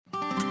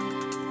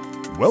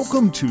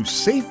Welcome to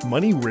Safe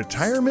Money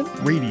Retirement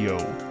Radio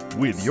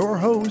with your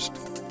host,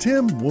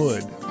 Tim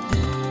Wood.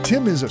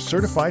 Tim is a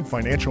certified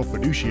financial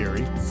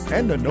fiduciary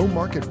and a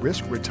no-market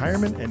risk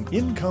retirement and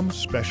income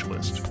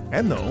specialist,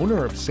 and the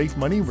owner of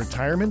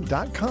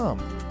SafeMoneyRetirement.com,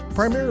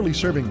 primarily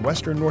serving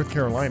Western North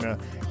Carolina,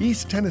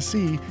 East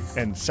Tennessee,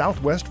 and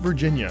Southwest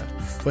Virginia.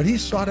 But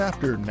he's sought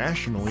after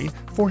nationally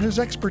for his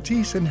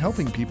expertise in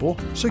helping people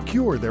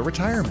secure their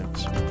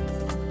retirements.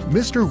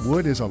 Mr.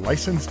 Wood is a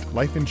licensed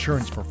life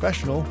insurance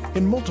professional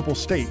in multiple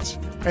states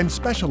and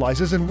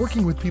specializes in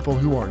working with people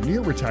who are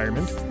near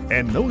retirement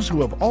and those who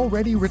have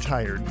already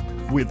retired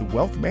with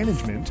wealth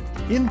management,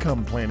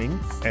 income planning,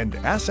 and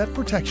asset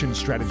protection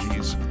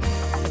strategies.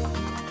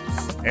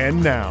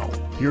 And now,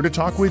 here to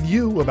talk with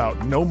you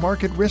about no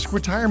market risk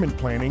retirement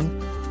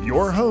planning,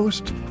 your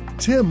host,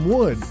 Tim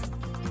Wood.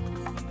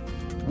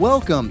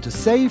 Welcome to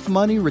Safe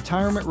Money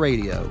Retirement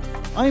Radio.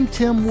 I'm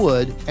Tim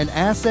Wood, an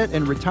asset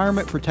and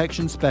retirement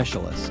protection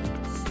specialist.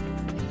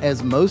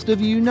 As most of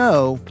you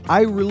know,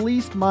 I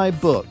released my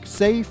book,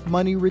 Safe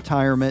Money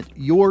Retirement,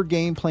 Your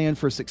Game Plan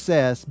for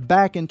Success,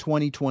 back in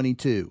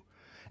 2022.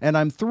 And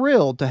I'm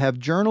thrilled to have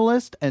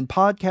journalist and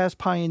podcast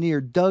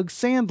pioneer Doug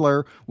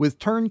Sandler with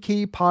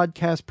Turnkey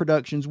Podcast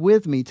Productions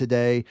with me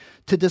today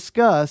to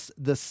discuss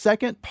the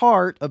second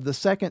part of the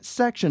second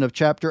section of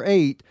Chapter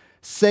 8,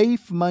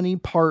 Safe Money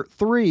Part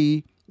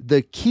 3,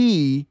 The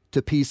Key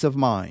to Peace of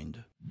Mind.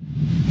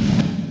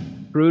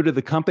 True to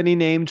the company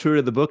name, true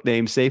to the book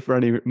name, Safe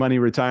Money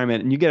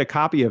Retirement. And you get a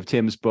copy of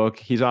Tim's book.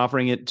 He's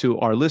offering it to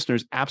our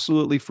listeners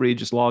absolutely free.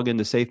 Just log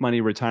into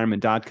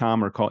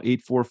SafeMoneyRetirement.com or call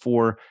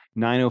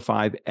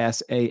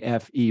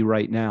 844-905-SAFE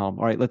right now.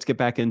 All right, let's get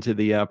back into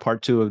the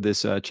part 2 of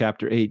this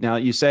Chapter 8. Now,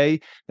 you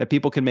say that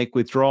people can make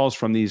withdrawals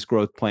from these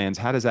growth plans.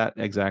 How does that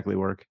exactly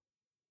work?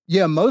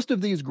 Yeah, most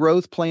of these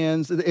growth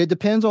plans, it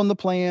depends on the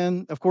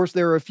plan. Of course,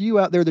 there are a few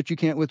out there that you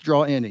can't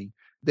withdraw any.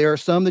 There are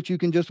some that you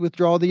can just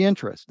withdraw the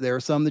interest. There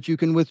are some that you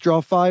can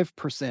withdraw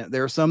 5%.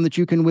 There are some that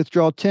you can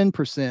withdraw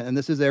 10%, and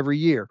this is every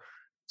year.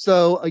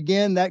 So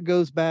again, that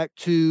goes back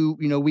to,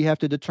 we have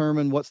to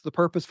determine what's the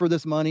purpose for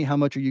this money, how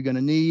much are you going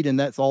to need, and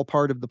that's all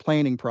part of the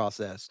planning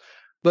process.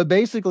 But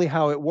basically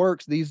how it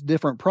works, these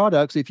different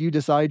products, if you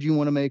decide you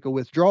want to make a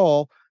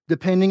withdrawal,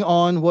 depending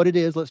on what it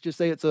is, let's just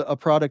say it's a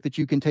product that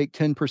you can take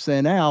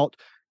 10% out,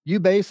 you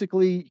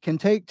basically can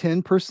take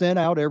 10%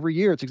 out every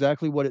year. It's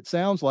exactly what it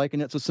sounds like.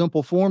 And it's a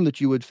simple form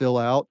that you would fill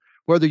out,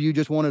 whether you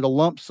just wanted a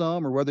lump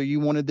sum or whether you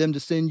wanted them to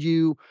send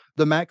you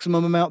the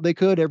maximum amount they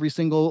could every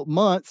single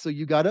month. So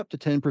you got up to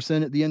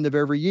 10% at the end of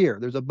every year.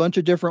 There's a bunch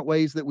of different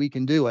ways that we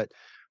can do it,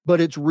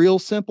 but it's real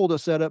simple to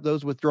set up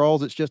those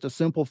withdrawals. It's just a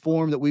simple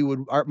form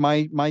that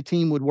my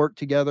team would work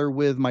together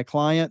with my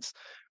clients.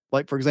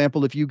 Like, for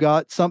example, if you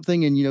got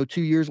something and,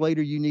 2 years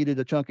later you needed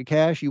a chunk of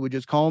cash, you would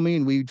just call me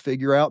and we'd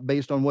figure out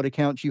based on what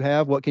accounts you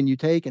have, what can you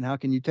take and how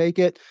can you take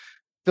it,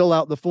 fill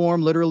out the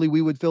form. Literally,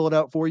 we would fill it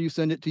out for you,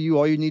 send it to you.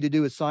 All you need to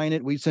do is sign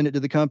it. We'd send it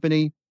to the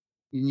company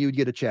and you would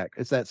get a check.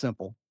 It's that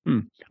simple.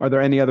 Are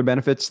there any other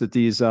benefits that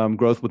these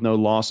growth with no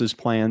losses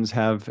plans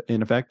have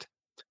in effect?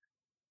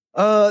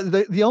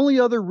 The only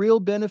other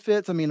real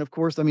benefits, of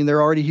course,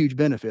 they're already huge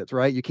benefits,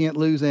 right? You can't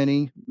lose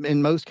any.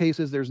 In most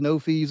cases, there's no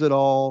fees at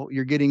all.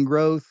 You're getting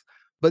growth.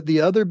 But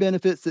the other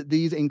benefits that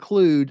these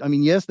include,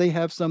 yes, they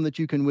have some that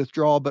you can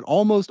withdraw, but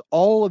almost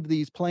all of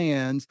these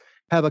plans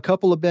have a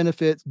couple of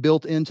benefits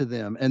built into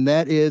them. And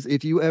that is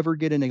if you ever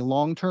get in a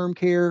long-term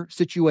care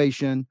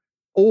situation,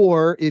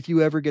 or if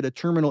you ever get a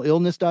terminal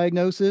illness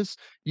diagnosis,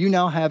 you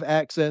now have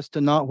access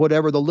to not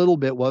whatever the little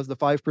bit was, the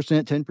 5%,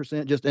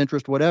 10%, just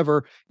interest,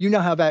 whatever. You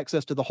now have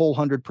access to the whole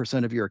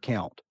 100% of your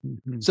account.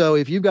 Mm-hmm. So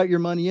if you've got your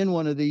money in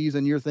one of these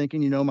and you're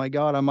thinking, my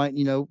God, I might,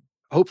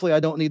 hopefully I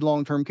don't need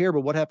long-term care,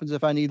 but what happens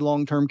if I need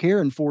long-term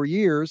care in 4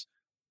 years?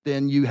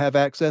 Then you have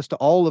access to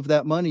all of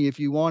that money if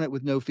you want it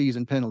with no fees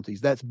and penalties.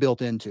 That's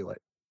built into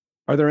it.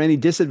 Are there any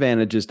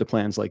disadvantages to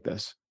plans like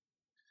this?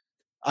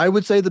 I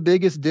would say the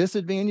biggest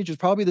disadvantage is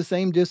probably the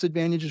same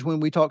disadvantage as when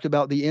we talked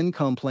about the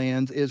income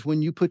plans is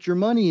when you put your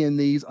money in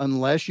these,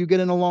 unless you get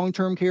in a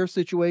long-term care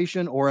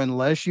situation or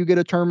unless you get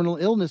a terminal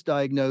illness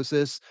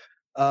diagnosis,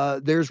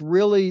 there's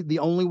really the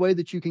only way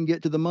that you can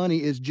get to the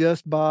money is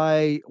just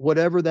by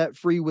whatever that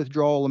free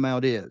withdrawal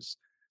amount is.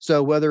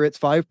 So whether it's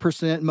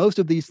 5%, most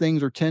of these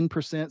things are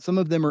 10%, some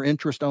of them are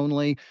interest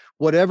only,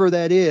 whatever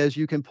that is,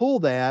 you can pull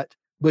that.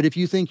 But if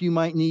you think you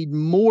might need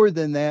more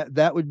than that,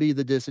 that would be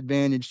the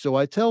disadvantage. So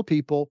I tell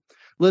people,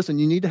 listen,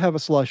 you need to have a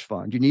slush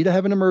fund. You need to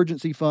have an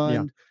emergency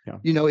fund. Yeah.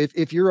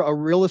 If you're a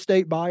real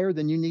estate buyer,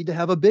 then you need to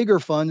have a bigger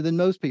fund than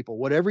most people.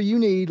 Whatever you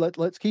need,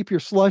 let's keep your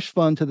slush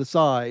fund to the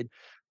side.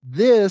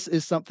 This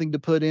is something to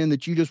put in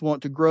that you just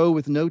want to grow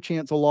with no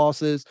chance of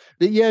losses.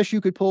 That yes,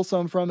 you could pull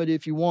some from it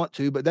if you want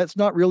to, but that's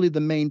not really the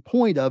main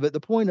point of it. The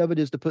point of it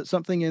is to put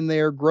something in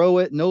there, grow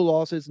it, no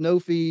losses, no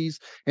fees,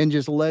 and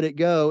just let it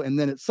go. And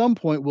then at some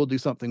point we'll do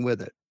something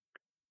with it.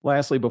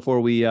 Lastly, before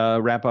we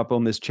wrap up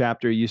on this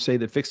chapter, you say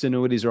that fixed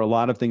annuities are a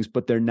lot of things,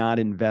 but they're not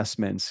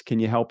investments. Can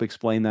you help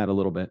explain that a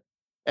little bit?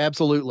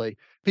 Absolutely.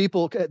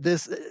 People,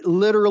 this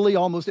literally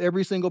almost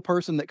every single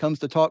person that comes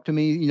to talk to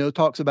me,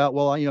 talks about,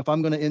 well, if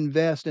I'm going to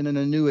invest in an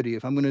annuity,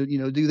 if I'm going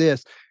to, do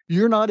this,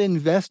 you're not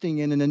investing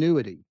in an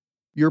annuity.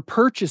 You're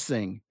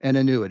purchasing an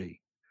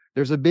annuity.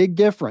 There's a big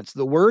difference.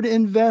 The word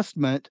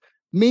investment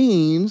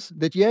means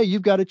that, yeah,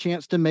 you've got a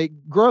chance to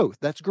make growth.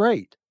 That's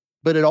great.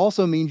 But it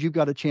also means you've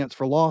got a chance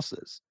for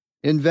losses.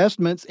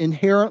 Investments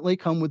inherently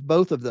come with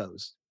both of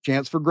those.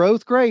 Chance for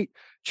growth, great.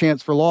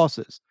 Chance for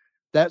losses.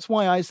 That's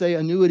why I say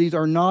annuities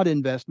are not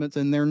investments,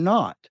 and they're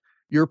not.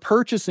 You're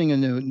purchasing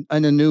an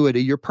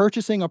annuity. You're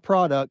purchasing a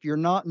product. You're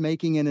not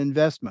making an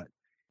investment.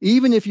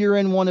 Even if you're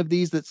in one of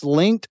these that's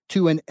linked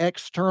to an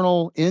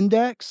external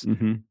index,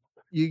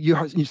 you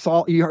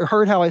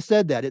heard how I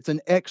said that. It's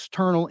an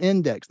external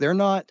index. They're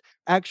not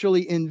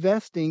actually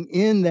investing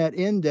in that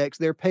index.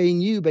 They're paying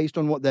you based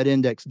on what that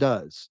index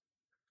does.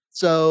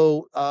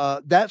 So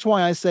that's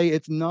why I say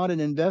it's not an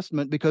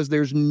investment, because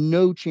there's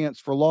no chance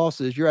for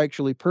losses. You're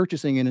actually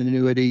purchasing an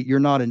annuity. You're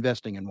not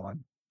investing in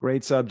one.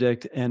 Great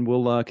subject. And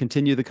we'll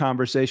continue the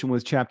conversation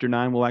with Chapter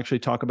 9. We'll actually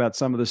talk about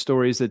some of the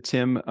stories that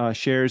Tim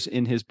shares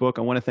in his book.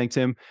 I want to thank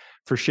Tim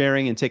for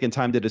sharing and taking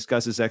time to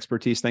discuss his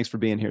expertise. Thanks for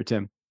being here,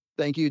 Tim.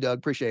 Thank you, Doug.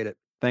 Appreciate it.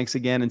 Thanks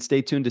again, and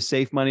stay tuned to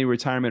Safe Money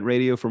Retirement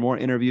Radio for more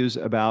interviews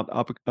about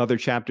other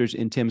chapters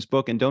in Tim's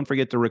book. And don't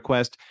forget to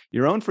request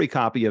your own free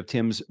copy of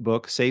Tim's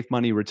book, Safe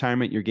Money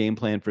Retirement, Your Game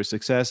Plan for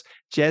Success.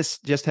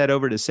 Just head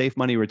over to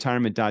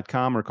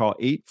safemoneyretirement.com or call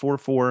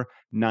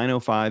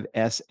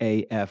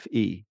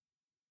 844-905-SAFE.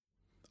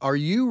 Are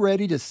you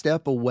ready to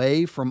step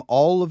away from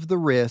all of the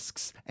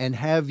risks and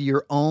have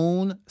your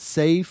own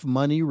safe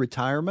money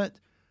retirement?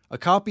 A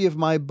copy of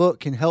my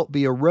book can help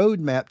be a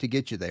roadmap to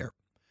get you there.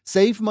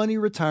 Safe Money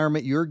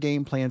Retirement, Your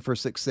Game Plan for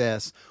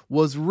Success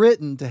was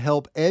written to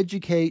help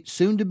educate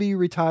soon-to-be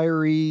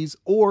retirees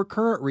or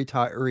current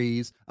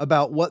retirees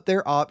about what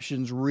their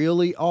options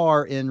really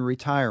are in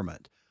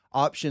retirement.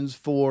 Options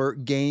for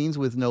gains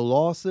with no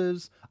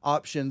losses,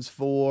 options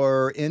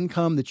for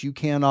income that you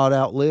cannot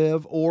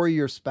outlive or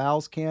your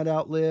spouse can't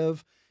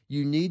outlive.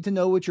 You need to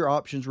know what your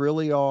options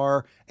really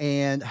are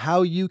and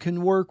how you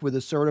can work with a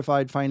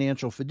certified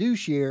financial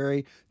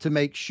fiduciary to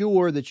make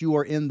sure that you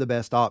are in the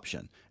best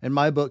option. And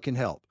my book can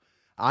help.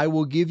 I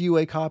will give you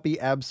a copy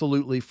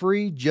absolutely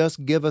free.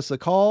 Just give us a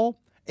call,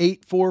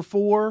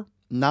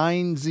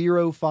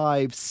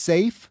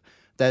 844-905-SAFE.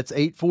 That's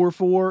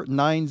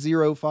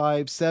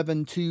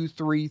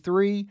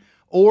 844-905-7233.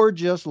 Or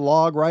just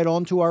log right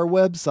onto our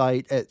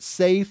website at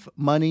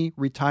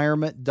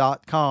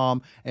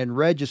safemoneyretirement.com and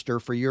register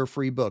for your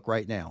free book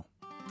right now.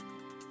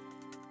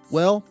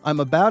 Well,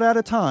 I'm about out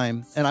of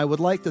time, and I would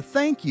like to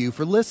thank you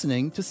for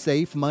listening to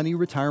Safe Money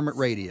Retirement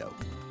Radio.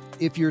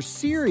 If you're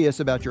serious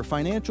about your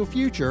financial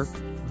future,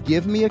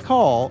 give me a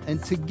call,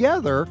 and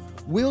together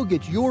we'll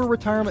get your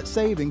retirement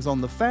savings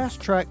on the fast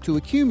track to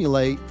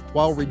accumulate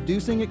while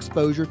reducing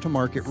exposure to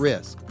market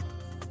risk.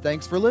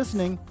 Thanks for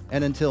listening,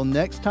 and until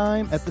next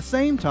time at the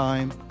same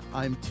time,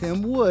 I'm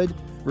Tim Wood,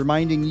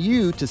 reminding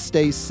you to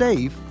stay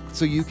safe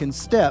so you can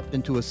step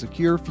into a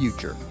secure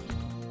future.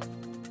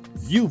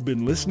 You've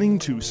been listening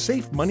to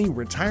Safe Money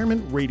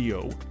Retirement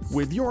Radio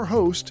with your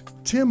host,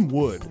 Tim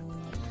Wood.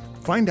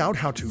 Find out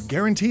how to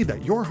guarantee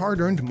that your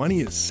hard-earned money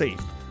is safe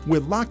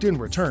with locked-in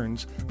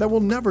returns that will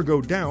never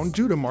go down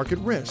due to market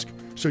risk,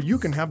 so you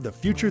can have the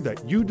future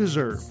that you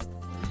deserve.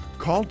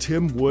 Call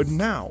Tim Wood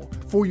now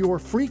for your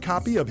free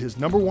copy of his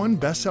 #1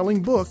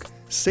 best-selling book,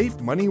 Safe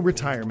Money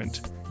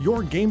Retirement,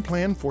 Your Game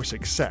Plan for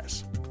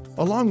Success,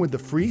 along with the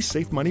free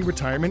Safe Money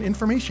Retirement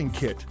Information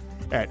Kit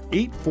at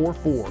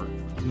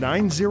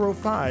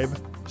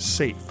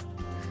 844-905-SAFE.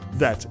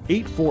 That's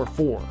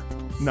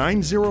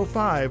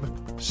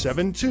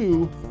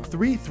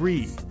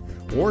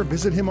 844-905-7233. Or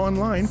visit him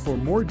online for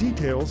more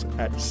details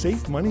at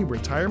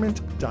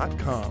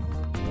safemoneyretirement.com.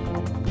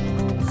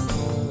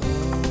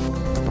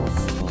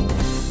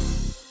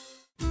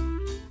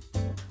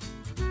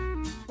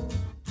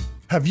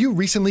 Have you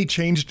recently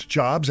changed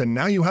jobs and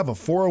now you have a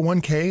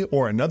 401k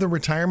or another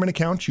retirement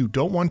account you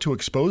don't want to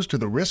expose to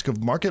the risk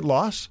of market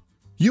loss?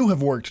 You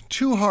have worked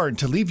too hard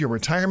to leave your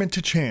retirement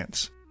to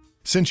chance.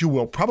 Since you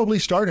will probably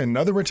start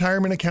another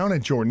retirement account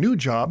at your new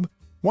job,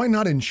 why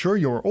not ensure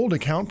your old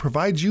account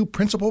provides you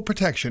principal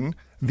protection,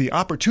 the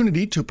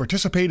opportunity to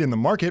participate in the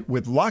market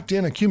with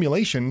locked-in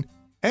accumulation,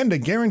 and a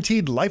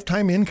guaranteed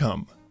lifetime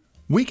income?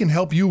 We can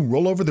help you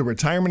roll over the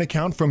retirement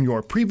account from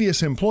your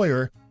previous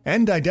employer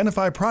and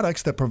identify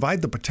products that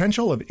provide the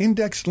potential of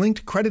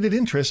index-linked credited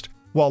interest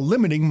while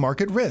limiting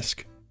market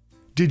risk.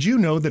 Did you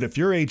know that if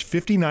you're age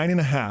 59 and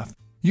a half,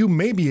 you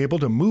may be able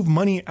to move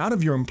money out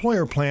of your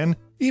employer plan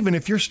even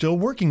if you're still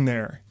working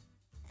there?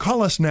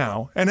 Call us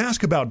now and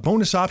ask about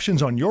bonus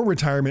options on your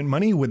retirement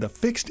money with a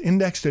fixed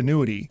indexed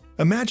annuity.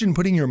 Imagine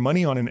putting your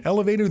money on an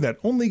elevator that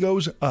only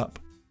goes up.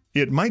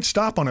 It might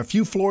stop on a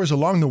few floors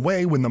along the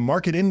way when the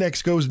market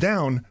index goes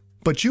down,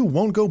 but you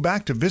won't go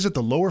back to visit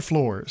the lower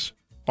floors.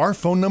 Our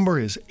phone number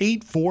is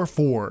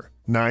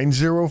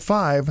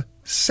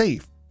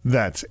 844-905-SAFE.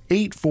 That's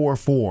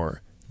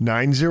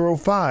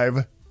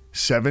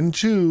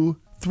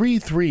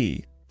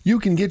 844-905-7233. You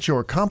can get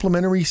your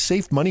complimentary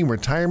Safe Money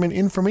Retirement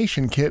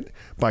Information Kit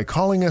by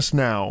calling us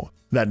now.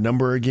 That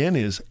number again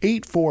is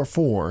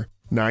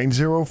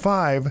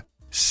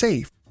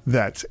 844-905-SAFE.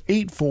 That's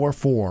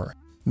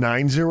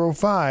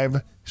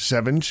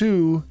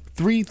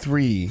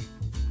 844-905-7233.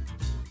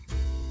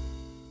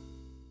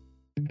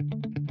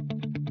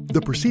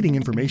 The preceding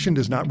information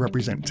does not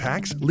represent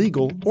tax,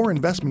 legal, or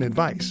investment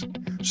advice.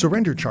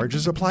 Surrender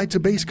charges apply to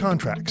base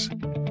contracts.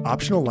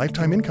 Optional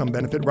lifetime income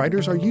benefit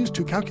riders are used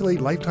to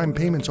calculate lifetime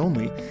payments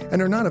only and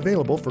are not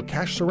available for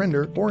cash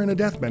surrender or in a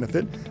death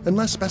benefit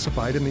unless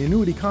specified in the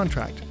annuity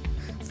contract.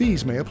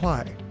 Fees may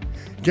apply.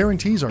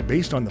 Guarantees are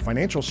based on the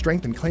financial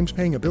strength and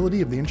claims-paying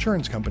ability of the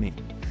insurance company.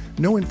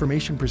 No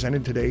information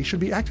presented today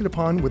should be acted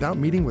upon without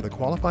meeting with a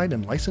qualified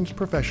and licensed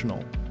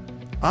professional.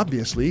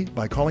 Obviously,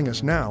 by calling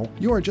us now,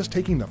 you are just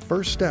taking the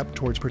first step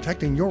towards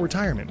protecting your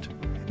retirement.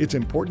 It's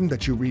important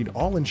that you read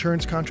all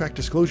insurance contract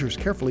disclosures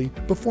carefully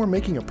before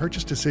making a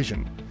purchase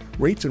decision.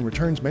 Rates and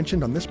returns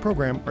mentioned on this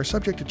program are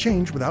subject to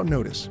change without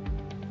notice.